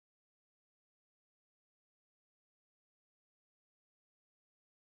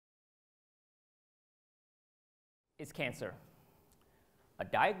is cancer? A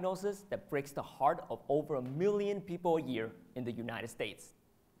diagnosis that breaks the heart of over 1 million people a year in the United States.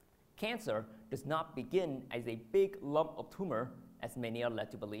 Cancer does not begin as a big lump of tumor, as many are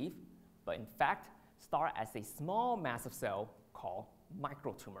led to believe, but in fact start as a small mass of cell called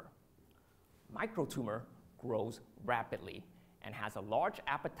microtumor. Microtumor grows rapidly and has a large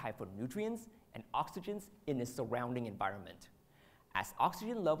appetite for nutrients and oxygens in its surrounding environment. As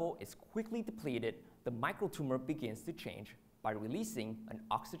oxygen level is quickly depleted, the microtumor begins to change by releasing an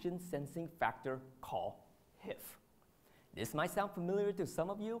oxygen sensing factor called HIF. This might sound familiar to some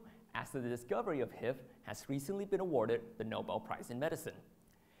of you, as the discovery of HIF has recently been awarded the Nobel Prize in Medicine.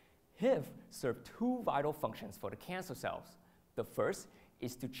 HIF serves two vital functions for the cancer cells. The first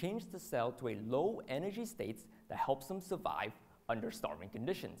is to change the cell to a low energy state that helps them survive under starving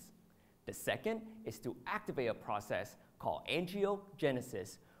conditions. The second is to activate a process called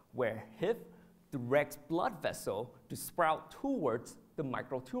angiogenesis, where HIF directs blood vessel to sprout towards the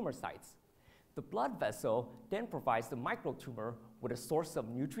microtumor sites. The blood vessel then provides the microtumor with a source of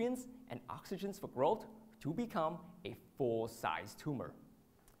nutrients and oxygens for growth to become a full-size tumor.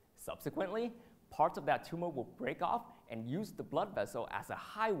 Subsequently, parts of that tumor will break off and use the blood vessel as a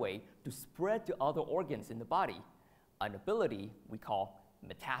highway to spread to other organs in the body, an ability we call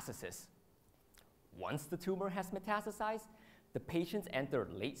metastasis. Once the tumor has metastasized, the patients enter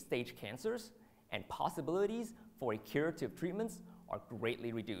late-stage cancers, and possibilities for a curative treatments are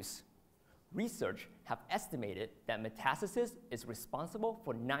greatly reduced. Research have estimated that metastasis is responsible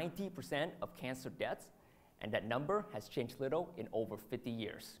for 90% of cancer deaths, and that number has changed little in over 50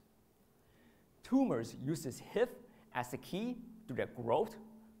 years. Tumors uses HIF as a key to their growth,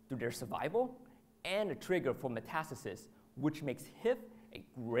 to their survival, and a trigger for metastasis, which makes HIF a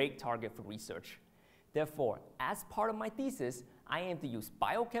great target for research. Therefore, as part of my thesis, I aim to use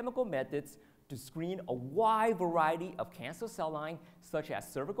biochemical methods to screen a wide variety of cancer cell lines, such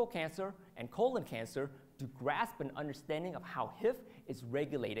as cervical cancer and colon cancer, to grasp an understanding of how HIF is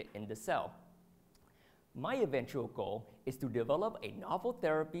regulated in the cell. My eventual goal is to develop a novel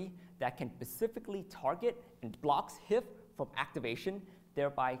therapy that can specifically target and blocks HIF from activation,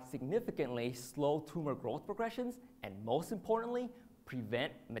 thereby significantly slow tumor growth progressions, and most importantly,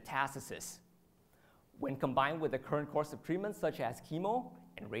 prevent metastasis. When combined with the current course of treatments such as chemo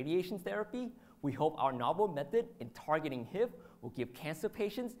and radiation therapy, we hope our novel method in targeting HIF will give cancer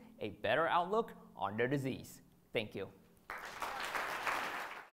patients a better outlook on their disease. Thank you.